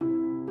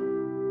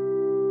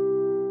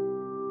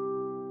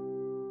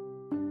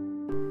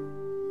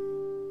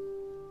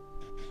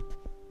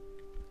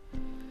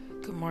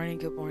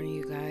Good morning,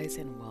 you guys,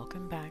 and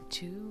welcome back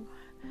to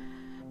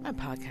my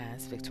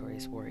podcast,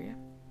 Victorious Warrior.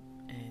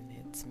 And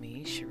it's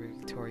me, Cherie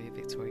Victoria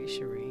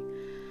Cherie.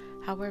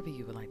 However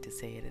you would like to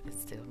say it, it is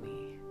still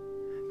me.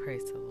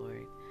 Praise the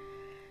Lord.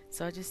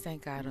 So I just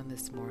thank God on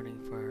this morning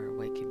for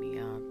waking me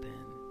up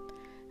and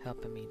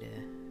helping me to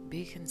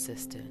be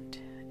consistent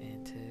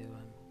and to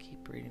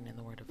keep reading in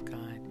the Word of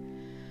God.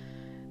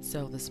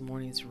 So this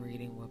morning's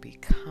reading will be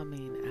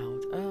coming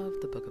out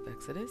of the book of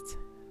Exodus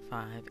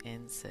 5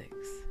 and 6.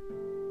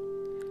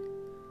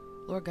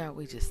 Lord God,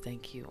 we just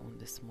thank you on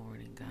this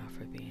morning, God,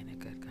 for being a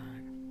good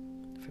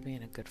God, for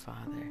being a good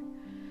Father.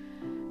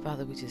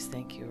 Father, we just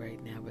thank you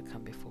right now. We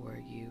come before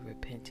you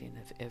repenting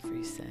of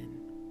every sin,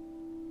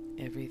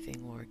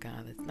 everything, Lord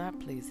God, that's not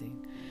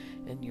pleasing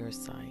in your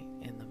sight,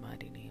 in the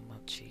mighty name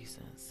of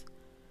Jesus.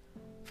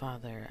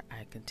 Father,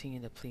 I continue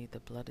to plead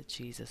the blood of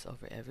Jesus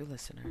over every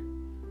listener,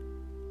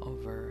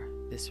 over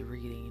this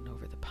reading,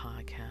 over the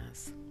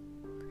podcast,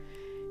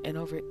 and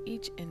over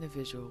each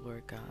individual,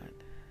 Lord God,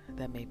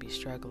 that may be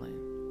struggling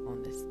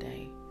on this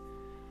day.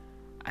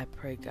 I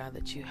pray, God,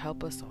 that you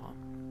help us all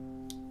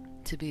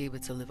to be able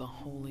to live a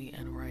holy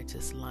and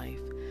righteous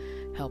life.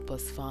 Help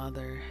us,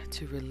 Father,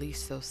 to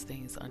release those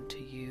things unto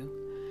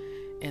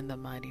you. In the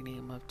mighty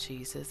name of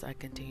Jesus, I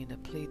continue to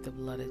plead the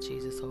blood of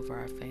Jesus over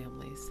our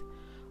families,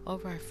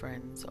 over our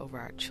friends, over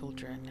our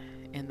children,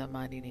 in the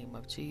mighty name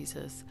of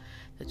Jesus,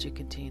 that you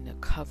continue to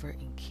cover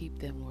and keep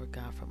them, Lord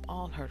God, from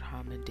all hurt,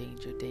 harm, and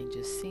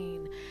danger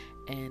seen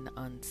and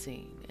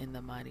unseen, in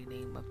the mighty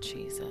name of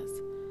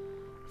Jesus.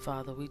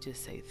 Father, we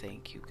just say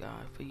thank you,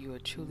 God, for you are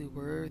truly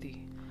worthy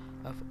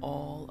of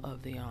all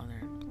of the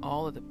honor,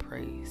 all of the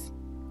praise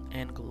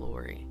and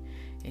glory.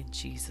 In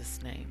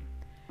Jesus' name,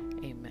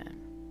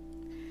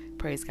 amen.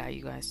 Praise God,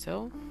 you guys.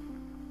 So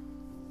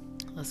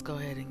let's go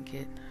ahead and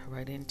get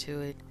right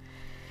into it.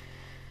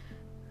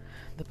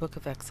 The book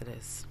of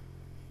Exodus,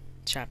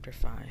 chapter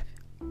 5.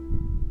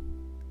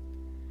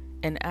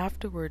 And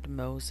afterward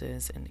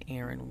Moses and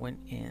Aaron went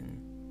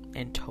in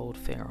and told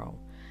Pharaoh,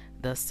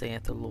 Thus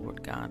saith the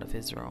Lord God of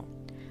Israel,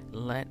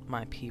 Let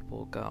my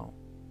people go,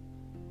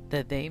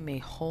 that they may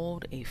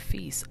hold a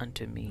feast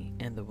unto me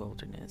in the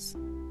wilderness.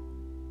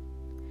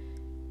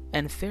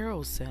 And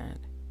Pharaoh said,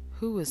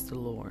 Who is the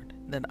Lord,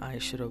 that I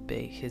should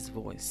obey his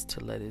voice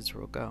to let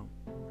Israel go?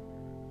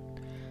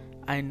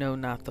 I know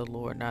not the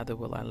Lord, neither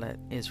will I let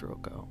Israel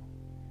go.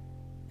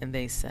 And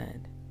they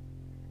said,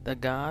 The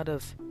God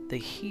of the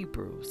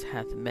Hebrews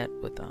hath met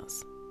with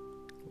us.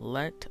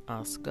 Let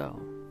us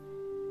go.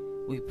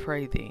 We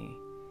pray thee,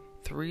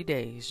 3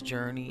 days'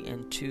 journey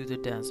into the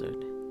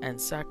desert,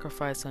 and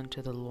sacrifice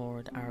unto the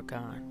Lord our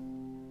God,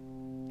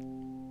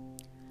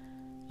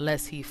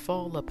 lest he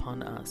fall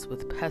upon us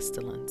with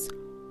pestilence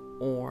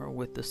or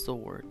with the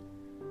sword.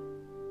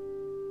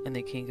 And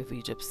the king of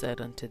Egypt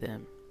said unto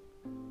them,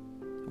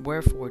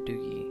 Wherefore do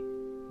ye,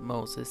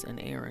 Moses and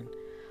Aaron,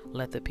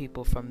 let the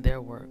people from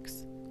their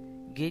works,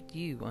 get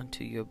you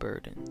unto your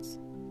burdens?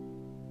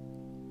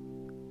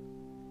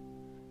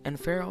 And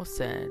Pharaoh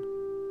said,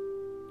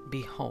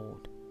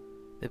 Behold,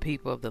 the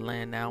people of the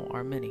land now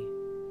are many,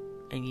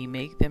 and ye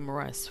make them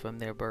rest from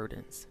their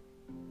burdens.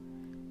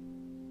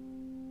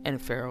 And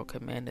Pharaoh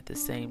commanded the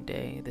same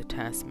day the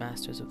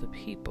taskmasters of the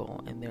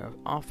people and their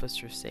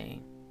officers,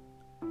 saying,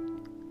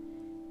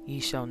 Ye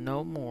shall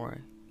no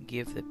more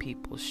give the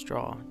people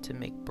straw to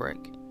make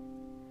brick.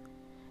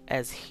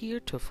 As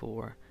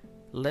heretofore,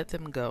 let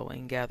them go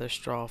and gather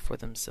straw for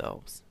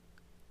themselves.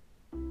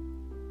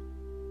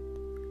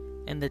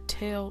 And the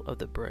tail of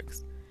the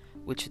bricks,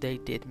 which they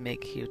did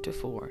make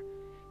heretofore,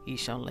 ye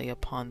shall lay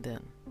upon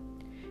them.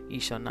 Ye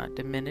shall not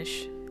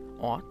diminish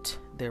aught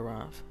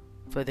thereof,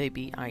 for they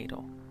be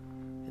idle.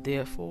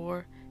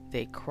 Therefore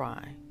they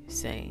cry,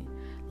 saying,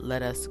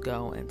 Let us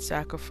go and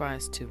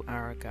sacrifice to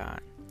our God.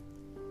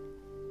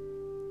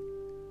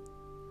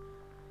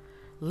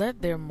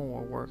 Let their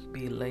more work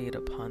be laid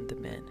upon the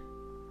men,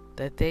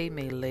 that they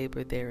may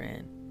labor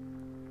therein,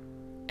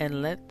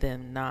 and let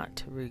them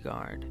not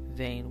regard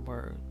vain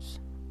words.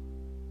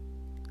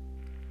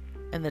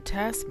 And the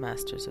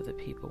taskmasters of the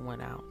people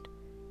went out,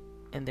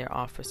 and their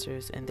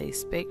officers, and they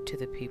spake to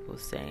the people,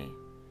 saying,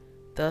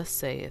 Thus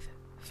saith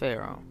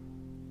Pharaoh,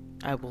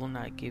 I will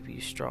not give you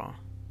straw.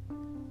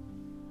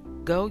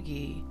 Go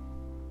ye,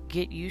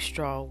 get you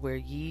straw where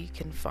ye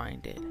can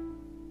find it,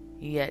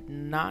 yet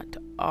not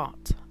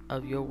aught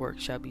of your work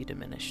shall be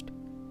diminished.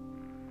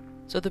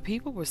 So the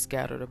people were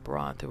scattered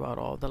abroad throughout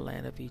all the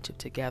land of Egypt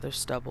to gather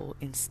stubble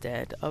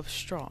instead of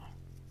straw.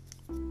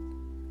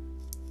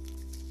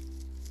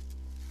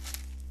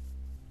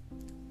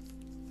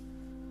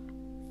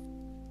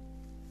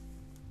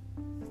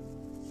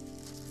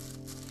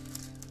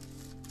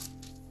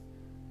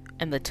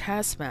 And the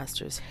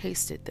taskmasters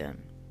hasted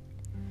them,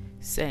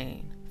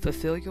 saying,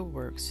 Fulfill your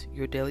works,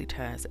 your daily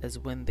tasks, as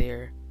when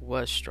there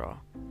was straw.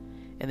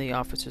 And the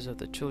officers of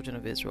the children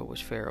of Israel,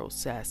 which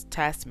Pharaoh's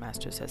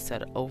taskmasters had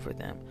set over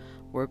them,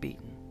 were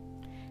beaten,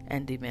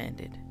 and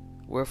demanded,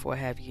 Wherefore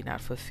have ye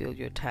not fulfilled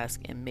your task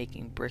in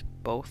making brick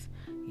both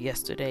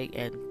yesterday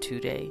and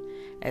today,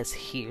 as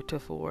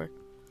heretofore?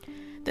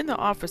 Then the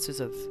officers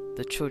of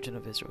the children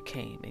of Israel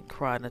came and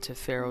cried unto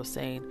Pharaoh,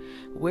 saying,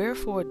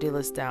 Wherefore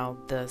dealest thou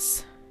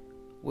thus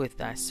with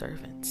thy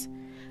servants?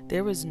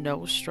 There is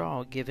no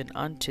straw given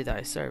unto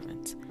thy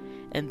servants.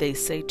 And they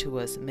say to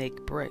us,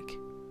 Make brick.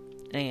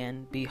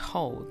 And,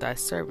 behold, thy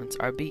servants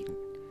are beaten.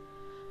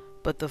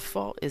 But the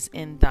fault is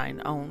in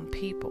thine own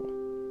people.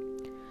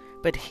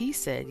 But he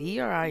said, Ye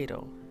are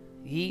idle.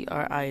 Ye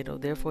are idle.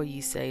 Therefore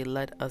ye say,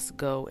 Let us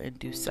go and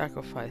do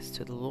sacrifice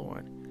to the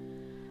Lord.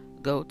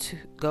 Go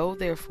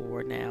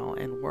therefore now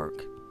and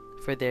work,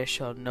 for there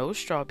shall no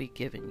straw be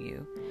given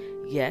you,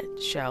 yet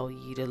shall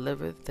ye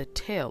deliver the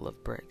tale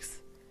of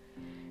bricks.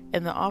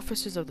 And the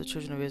officers of the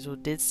children of Israel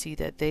did see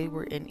that they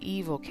were in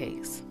evil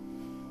case.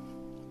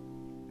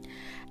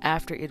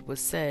 After it was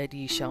said,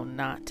 Ye shall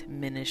not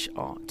minish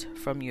aught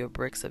from your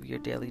bricks of your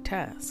daily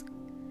task.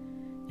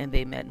 And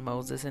they met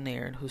Moses and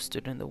Aaron, who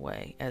stood in the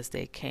way, as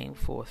they came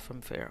forth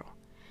from Pharaoh.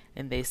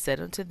 And they said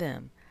unto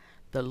them,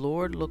 The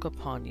Lord look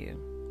upon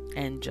you,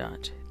 and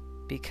judge,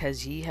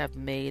 because ye have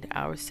made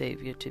our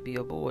Savior to be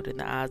abhorred in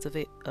the eyes of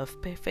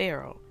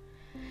Pharaoh,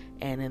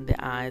 and in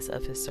the eyes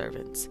of his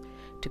servants,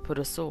 to put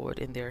a sword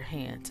in their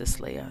hand to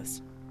slay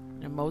us.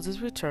 And Moses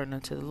returned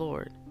unto the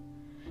Lord,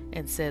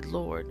 and said,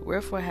 Lord,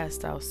 wherefore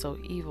hast thou so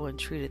evil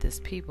entreated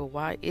this people?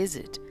 Why is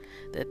it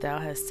that thou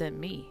hast sent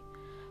me?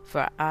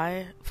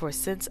 For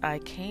since I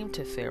came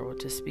to Pharaoh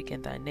to speak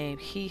in thy name,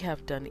 he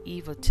have done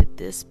evil to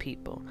this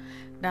people.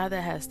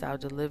 Neither hast thou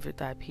delivered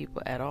thy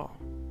people at all.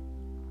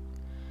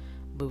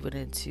 Moving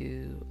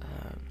into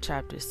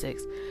chapter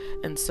 6.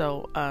 And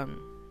so I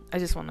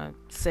just want to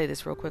say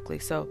this real quickly.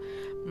 So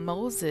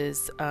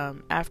Moses,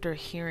 after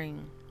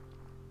hearing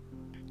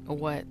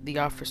what the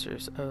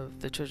officers of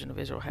the children of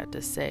Israel had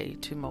to say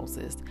to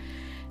Moses,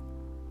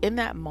 in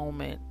that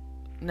moment,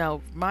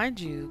 now mind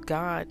you,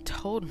 God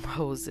told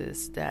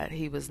Moses that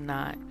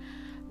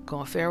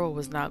Pharaoh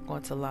was not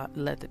going to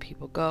let the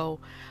people go.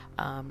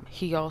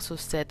 He also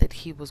said that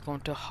he was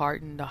going to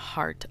harden the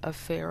heart of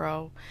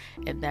Pharaoh,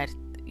 and that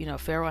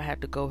Pharaoh had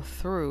to go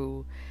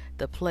through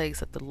the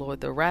plagues of the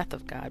Lord, the wrath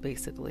of God,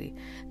 basically,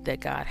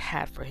 that God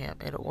had for him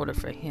in order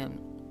for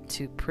him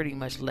to pretty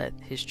much let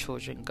his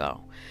children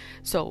go.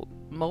 So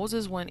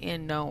Moses went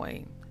in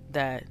knowing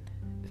that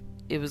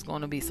it was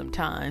going to be some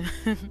time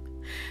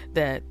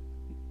that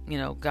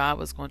God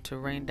was going to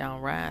rain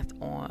down wrath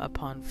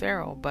upon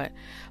Pharaoh, but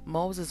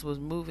Moses was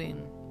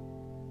moving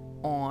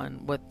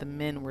on what the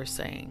men were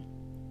saying.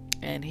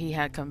 And he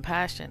had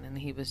compassion, and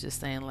he was just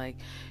saying, like,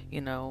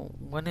 when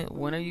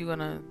are you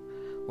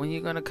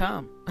gonna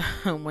come?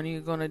 When are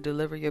you gonna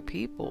deliver your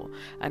people?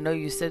 I know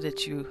you said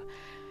that you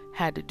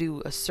had to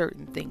do a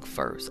certain thing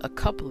first, a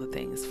couple of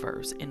things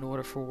first, in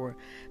order for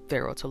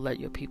Pharaoh to let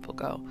your people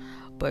go.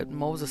 But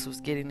Moses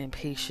was getting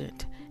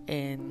impatient,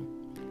 and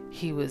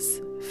he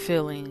was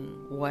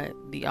feeling what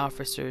the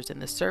officers and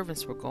the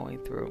servants were going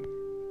through.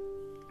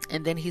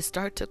 And then he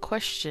started to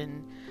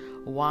question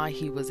why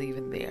he was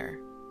even there.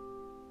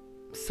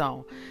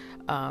 So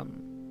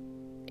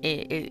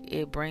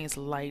it brings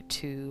light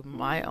to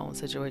my own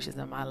situations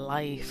in my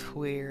life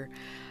where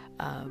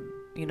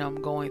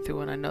I'm going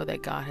through, and I know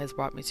that God has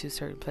brought me to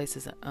certain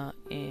places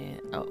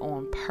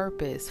on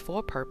purpose,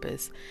 for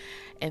purpose.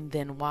 And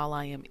then while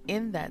I am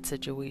in that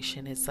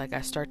situation, it's like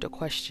I start to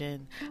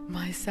question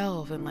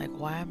myself, and like,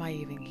 why am I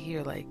even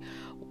here? Like,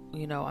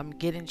 I'm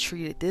getting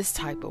treated this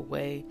type of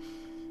way,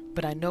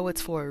 but I know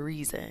it's for a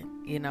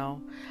reason,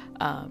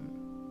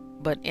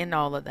 But in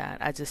all of that,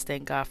 I just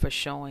thank God for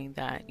showing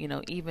that,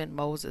 even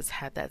Moses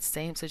had that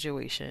same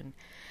situation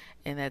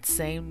and that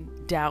same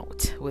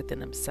doubt within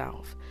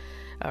himself.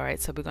 All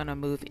right, so we're going to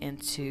move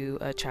into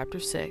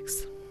chapter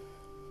 6.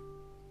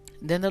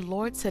 Then the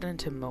Lord said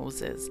unto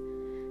Moses,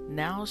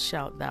 Now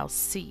shalt thou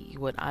see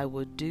what I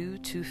will do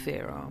to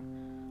Pharaoh,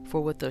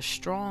 for with a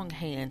strong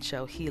hand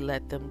shall he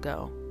let them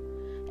go,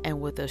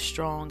 and with a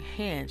strong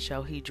hand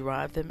shall he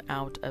drive them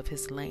out of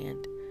his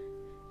land.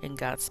 And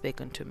God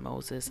spake unto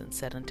Moses and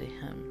said unto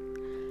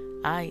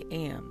him, I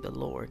am the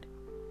Lord.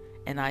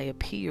 And I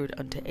appeared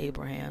unto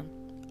Abraham,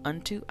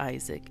 unto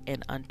Isaac,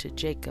 and unto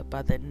Jacob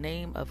by the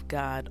name of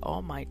God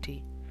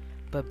Almighty,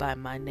 but by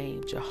my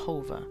name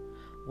Jehovah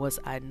was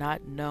I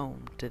not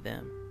known to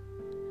them.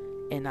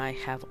 And I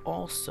have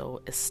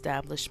also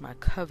established my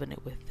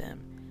covenant with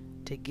them,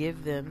 to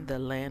give them the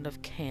land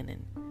of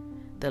Canaan,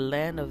 the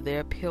land of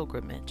their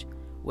pilgrimage,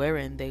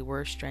 wherein they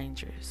were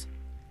strangers.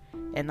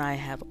 And I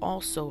have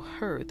also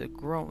heard the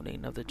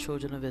groaning of the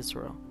children of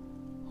Israel,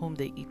 whom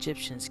the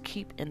Egyptians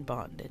keep in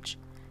bondage,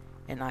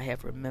 and I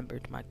have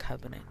remembered my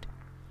covenant.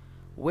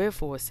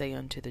 Wherefore say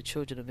unto the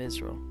children of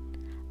Israel,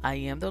 I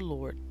am the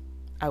Lord,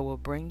 I will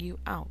bring you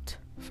out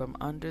from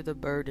under the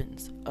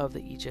burdens of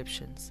the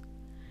Egyptians,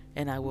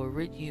 and I will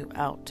rid you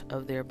out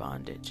of their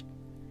bondage,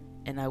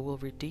 and I will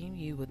redeem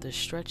you with a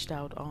stretched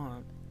out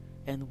arm,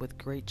 and with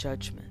great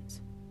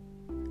judgments.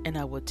 And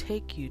I will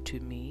take you to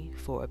me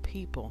for a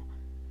people,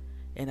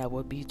 and I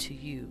will be to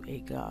you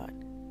a God.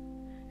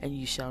 And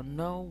ye shall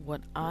know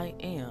what I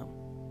am,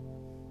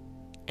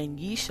 and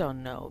ye shall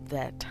know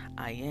that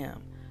I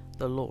am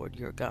the Lord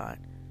your God,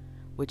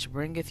 which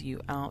bringeth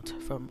you out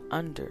from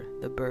under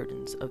the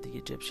burdens of the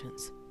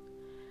Egyptians.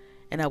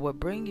 And I will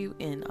bring you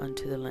in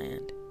unto the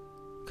land,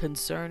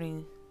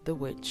 concerning the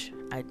which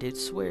I did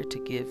swear to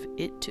give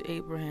it to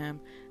Abraham,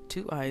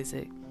 to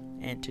Isaac,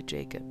 and to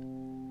Jacob.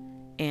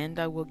 And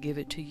I will give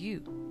it to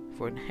you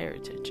for an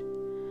heritage.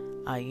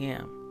 I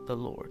am the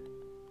Lord.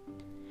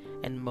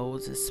 And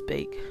Moses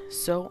spake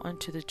so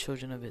unto the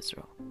children of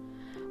Israel.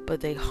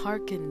 But they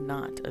hearkened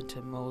not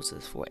unto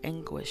Moses for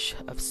anguish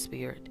of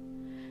spirit,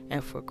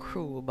 and for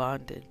cruel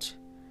bondage.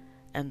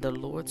 And the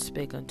Lord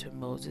spake unto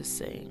Moses,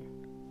 saying,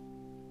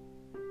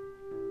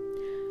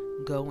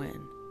 Go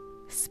in,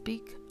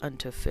 speak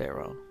unto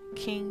Pharaoh,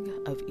 king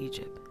of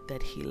Egypt,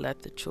 that he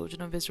let the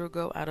children of Israel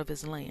go out of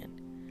his land.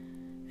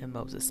 And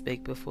Moses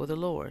spake before the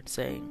Lord,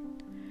 saying,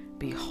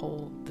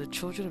 Behold, the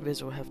children of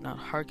Israel have not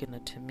hearkened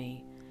unto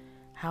me.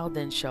 How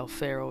then shall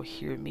Pharaoh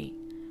hear me,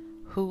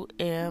 who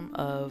am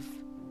of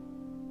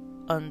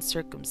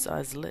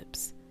uncircumcised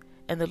lips?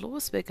 And the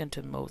Lord spake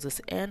unto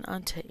Moses and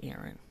unto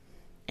Aaron,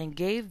 and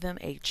gave them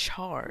a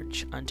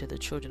charge unto the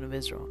children of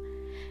Israel,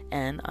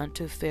 and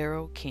unto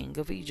Pharaoh king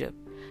of Egypt,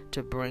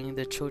 to bring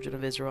the children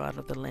of Israel out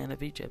of the land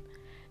of Egypt.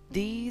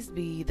 These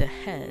be the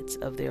heads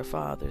of their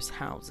fathers'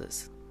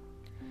 houses.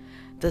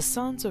 The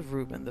sons of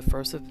Reuben, the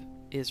first of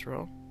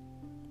Israel,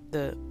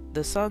 the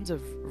sons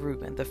of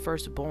Reuben, the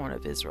firstborn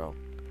of Israel,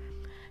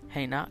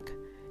 Hanok,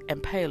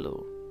 and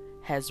Palu,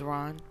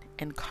 Hezron,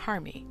 and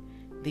Carmi.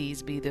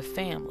 These be the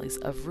families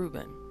of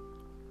Reuben.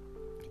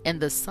 And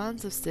the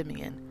sons of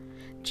Simeon,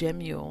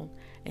 Jemuel,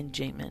 and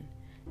Jamin,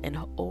 and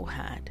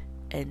Ohad,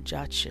 and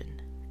Jachin,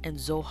 and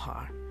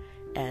Zohar,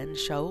 and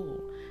Shaul,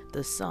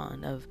 the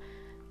son of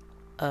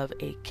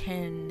a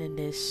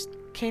Canaanitish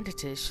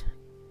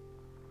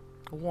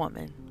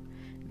woman.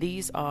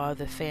 These are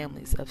the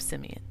families of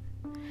Simeon.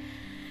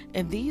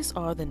 And these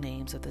are the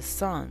names of the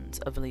sons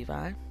of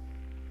Levi,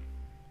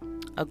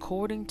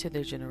 according to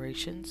their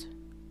generations: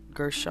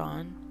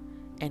 Gershon,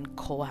 and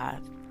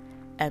Kohath,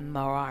 and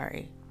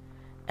Merari.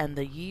 And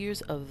the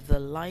years of the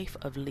life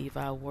of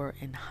Levi were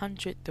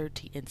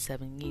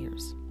 137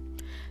 years.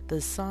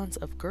 The sons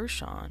of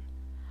Gershon,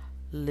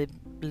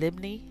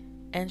 Libni,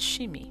 and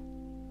Shimi,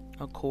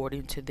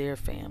 according to their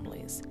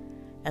families.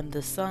 And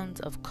the sons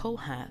of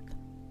Kohath,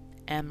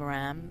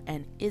 Amram,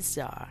 and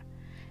Izhar,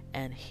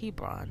 and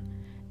Hebron,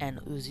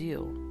 and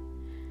Uzziel.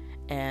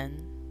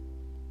 And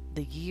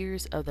the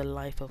years of the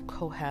life of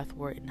Kohath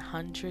were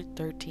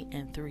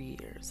 133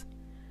 years.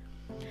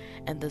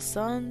 And the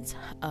sons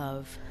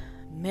of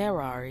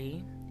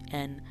Merari,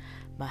 and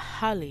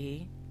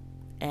Mahali,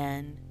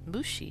 and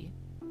Mushi.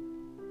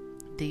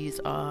 These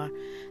are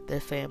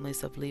the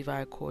families of Levi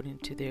according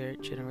to their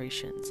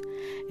generations.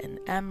 And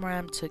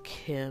Amram took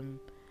him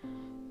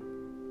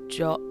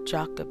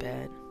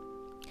Jochebed,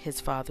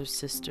 his father's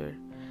sister,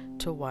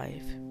 to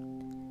wife,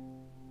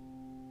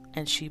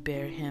 and she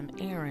bare him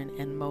Aaron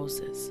and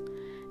Moses.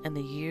 And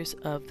the years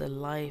of the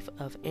life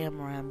of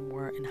Amram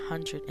were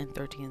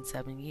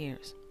 137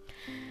 years.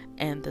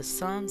 And the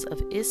sons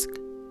of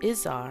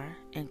Izhar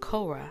and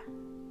Korah,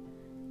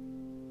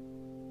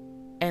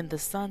 and the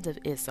sons of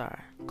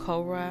Izhar,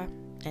 Korah,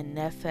 and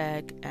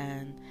Nepheg,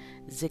 and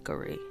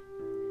Zikri.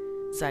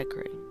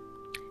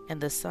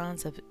 And the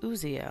sons of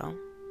Uzziel,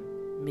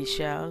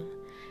 Mishael,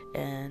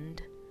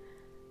 and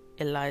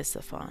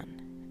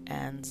Elisaphan,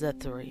 and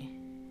Zethri.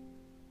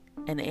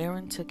 And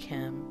Aaron took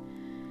him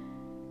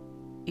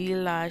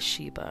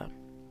Elisheba,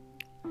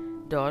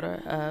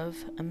 daughter of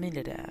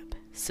Amminadab,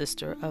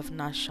 sister of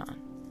Nahshon,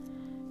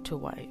 to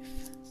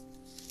wife.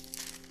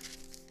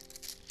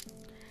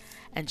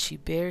 And she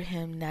bare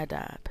him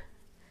Nadab,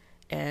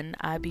 and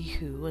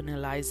Abihu, and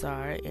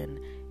Eleazar, and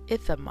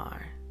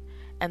Ithamar.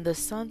 And the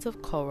sons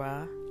of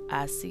Korah,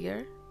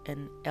 Asir,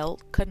 and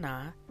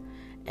Elkanah,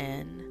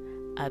 and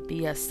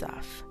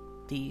Abiasaph.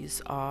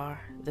 These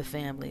are the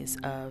families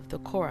of the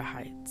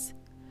Korahites.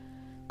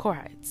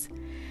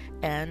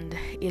 And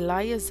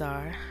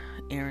Eleazar,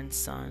 Aaron's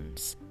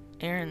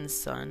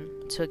son,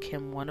 took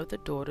him one of the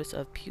daughters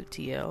of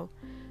Putiel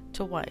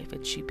to wife,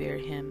 and she bare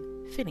him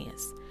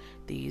Phinehas.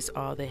 These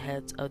are the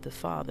heads of the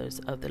fathers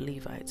of the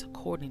Levites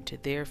according to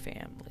their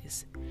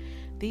families.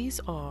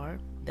 These are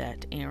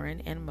that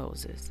Aaron and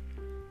Moses,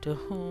 to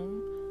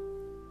whom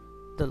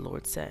the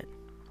Lord said,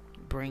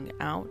 Bring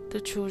out the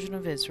children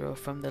of Israel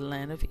from the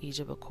land of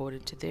Egypt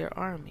according to their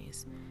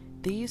armies.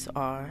 These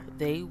are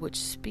they which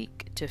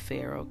speak to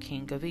Pharaoh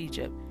king of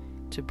Egypt,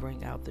 to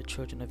bring out the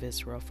children of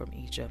Israel from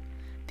Egypt.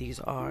 These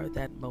are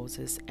that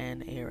Moses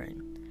and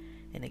Aaron.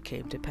 And it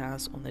came to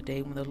pass on the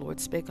day when the Lord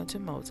spake unto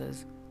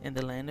Moses in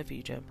the land of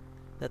Egypt,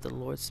 that the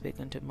Lord spake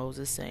unto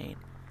Moses, saying,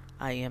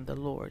 I am the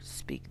Lord,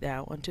 speak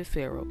thou unto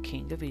Pharaoh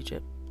king of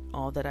Egypt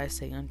all that I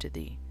say unto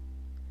thee.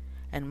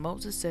 And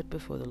Moses said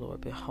before the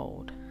Lord,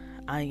 Behold,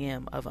 I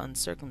am of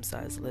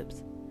uncircumcised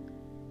lips,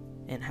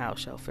 and how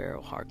shall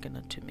Pharaoh hearken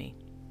unto me?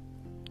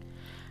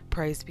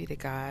 Praise be to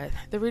God.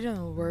 The reading of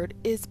the word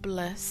is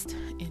blessed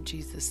in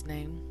Jesus'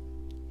 name.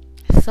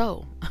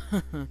 So,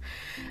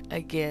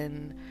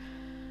 again,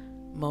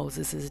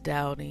 Moses is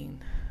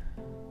doubting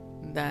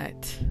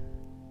that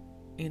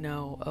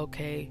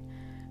okay,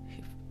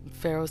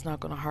 Pharaoh's not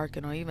going to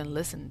hearken or even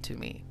listen to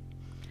me.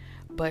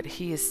 But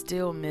he is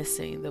still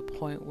missing the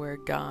point where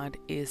God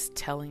is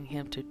telling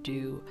him to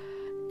do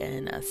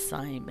an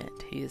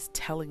assignment. He is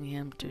telling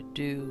him to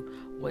do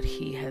what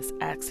he has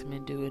asked him to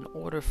do in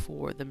order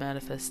for the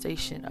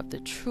manifestation of the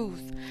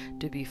truth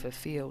to be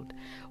fulfilled,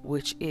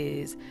 which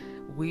is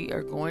we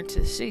are going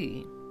to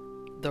see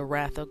the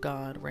wrath of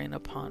God rain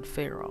upon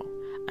Pharaoh.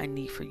 I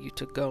need for you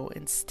to go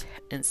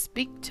and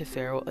speak to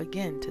Pharaoh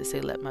again to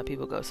say, let my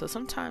people go. So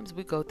sometimes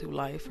we go through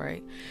life,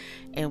 right?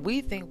 And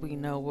we think we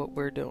know what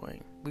we're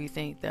doing. We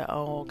think that,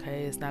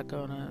 okay, it's not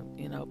going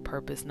to,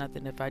 purpose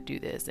nothing if I do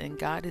this. And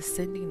God is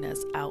sending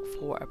us out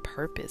for a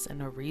purpose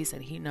and a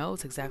reason. He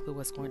knows exactly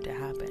what's going to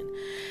happen.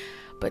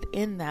 But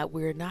in that,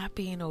 we're not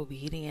being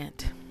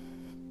obedient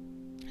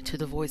to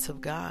the voice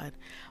of God.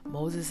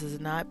 Moses is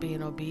not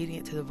being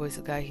obedient to the voice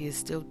of God. He is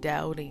still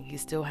doubting. He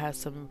still has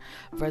some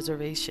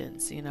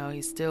reservations.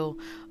 He's still,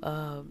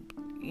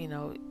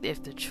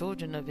 if the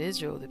children of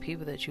Israel, the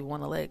people that you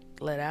want to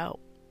let out,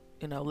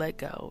 let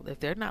go, if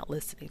they're not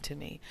listening to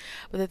me.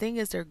 But the thing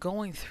is, they're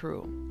going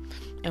through,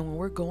 and when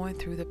we're going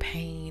through the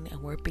pain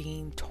and we're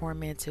being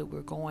tormented,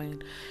 we're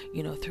going,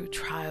 through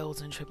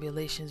trials and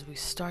tribulations, we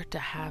start to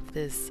have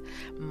this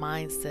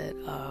mindset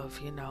of,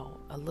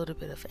 a little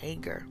bit of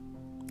anger.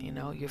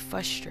 You're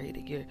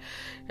frustrated,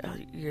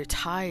 you're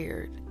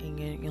tired, and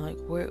you're like,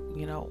 where,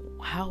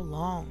 how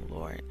long,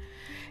 Lord?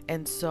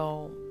 And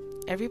so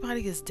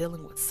everybody is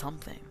dealing with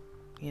something.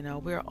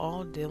 We're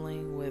all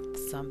dealing with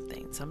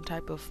something, some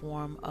type of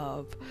form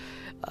of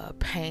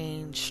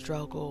pain,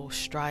 struggle,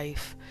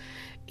 strife.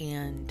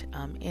 And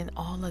in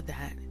all of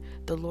that,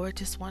 the Lord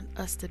just wants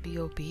us to be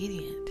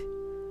obedient.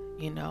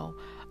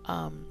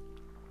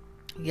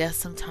 Yes,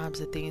 sometimes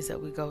the things that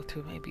we go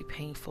through may be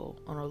painful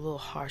or a little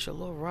harsh, a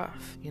little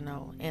rough,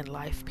 in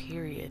life,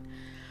 period.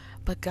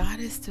 But God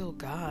is still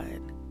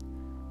God.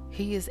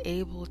 He is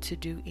able to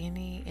do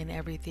any and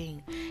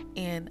everything.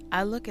 And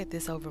I look at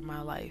this over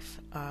my life.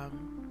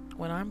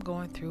 When I'm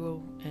going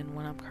through, and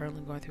when I'm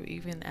currently going through,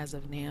 even as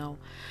of now,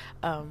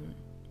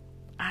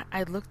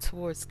 I look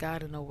towards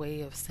God in a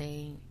way of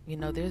saying,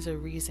 there's a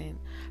reason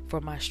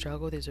for my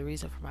struggle. There's a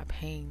reason for my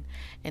pain.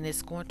 And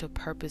it's going to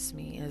purpose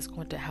me, and it's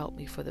going to help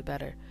me for the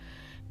better.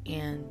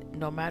 And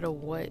no matter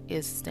what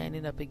is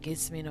standing up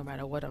against me, no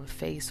matter what I'm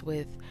faced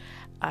with,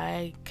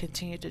 I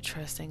continue to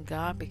trust in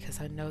God, because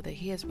I know that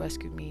He has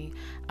rescued me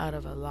out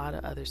of a lot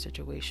of other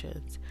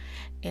situations.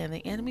 And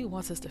the enemy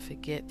wants us to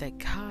forget that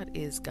God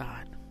is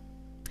God.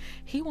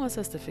 He wants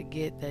us to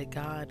forget that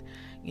God,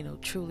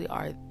 truly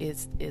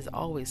is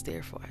always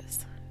there for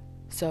us.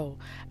 So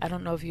I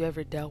don't know if you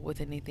ever dealt with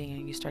anything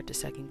and you start to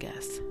second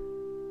guess,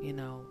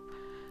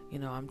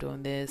 I'm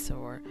doing this,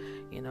 or,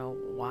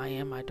 why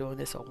am I doing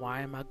this, or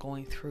why am I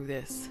going through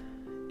this?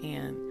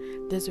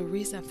 And there's a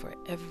reason for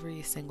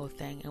every single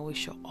thing, and we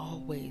should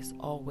always,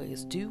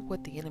 always do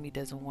what the enemy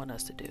doesn't want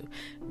us to do.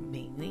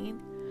 Meaning,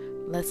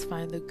 let's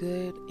find the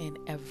good in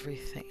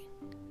everything.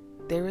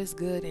 There is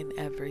good in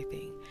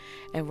everything.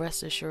 And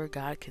rest assured,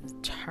 God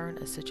can turn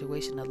a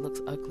situation that looks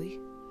ugly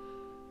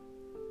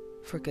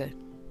for good,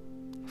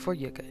 for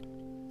your good.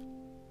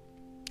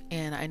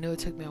 And I know it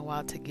took me a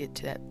while to get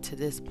to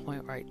this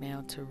point right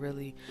now, to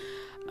really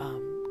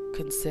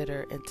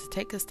consider and to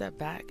take a step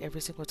back.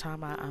 Every single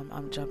time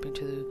I'm jumping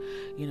to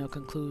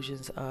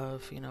conclusions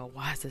of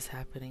why is this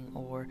happening,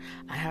 or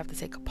I have to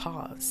take a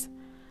pause,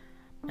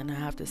 and I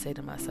have to say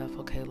to myself,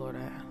 okay, Lord,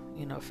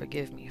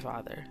 forgive me,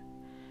 Father.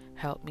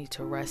 Help me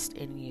to rest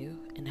in you,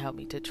 and help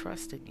me to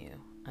trust in you.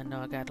 I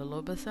know I got a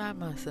little beside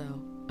myself,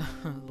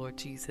 Lord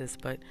Jesus,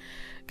 but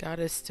God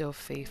is still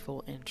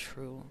faithful and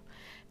true,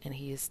 and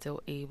He is still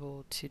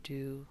able to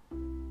do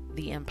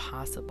the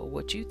impossible.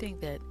 What you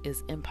think that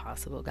is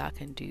impossible, God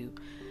can do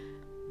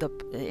the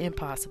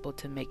impossible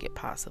to make it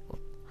possible.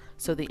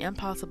 So the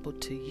impossible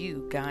to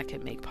you, God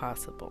can make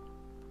possible.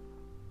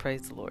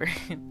 Praise the Lord.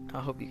 I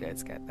hope you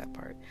guys got that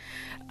part.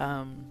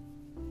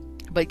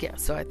 But yeah,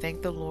 so I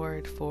thank the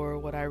Lord for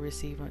what I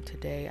received on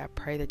today. I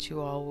pray that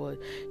you all would,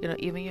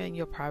 even in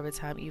your private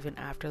time, even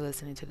after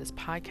listening to this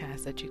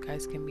podcast, that you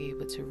guys can be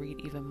able to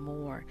read even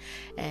more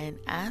and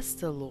ask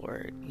the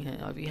Lord,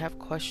 if you have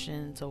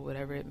questions or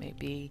whatever it may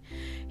be.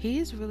 He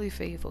is really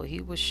faithful.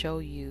 He will show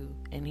you,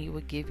 and He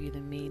will give you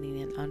the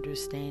meaning and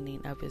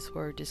understanding of His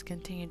word. Just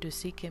continue to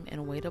seek Him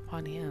and wait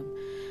upon Him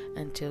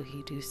until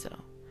He do so.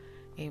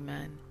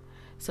 Amen.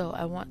 So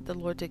I want the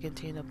Lord to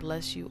continue to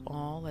bless you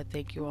all. I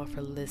thank you all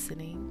for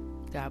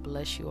listening. God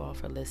bless you all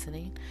for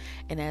listening.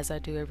 And as I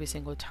do every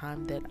single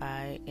time that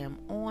I am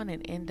on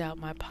and end out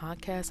my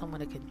podcast, I'm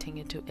going to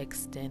continue to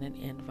extend an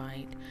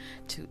invite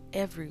to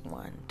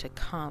everyone to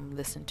come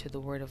listen to the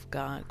Word of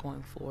God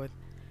going forth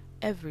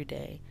every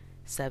day,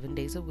 7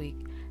 days a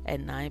week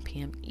at 9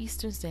 p.m.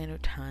 Eastern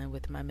Standard Time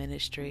with my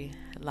ministry,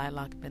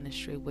 Lilac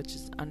Ministry, which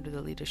is under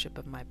the leadership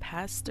of my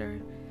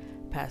pastor,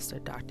 Pastor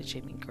Dr.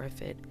 Jamie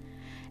Griffith.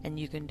 And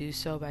you can do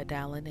so by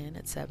dialing in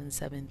at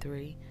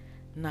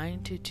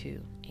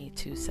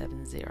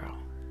 773-922-8270.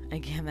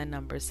 Again, that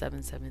number is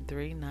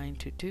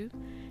 773-922-8270.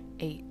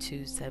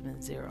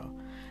 8270.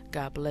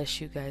 God bless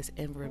you guys,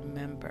 and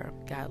remember,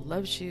 God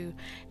loves you,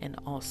 and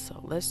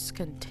also let's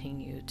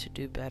continue to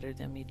do better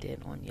than we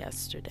did on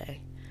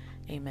yesterday.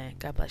 Amen.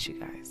 God bless you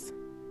guys.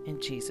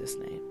 In Jesus'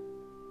 name.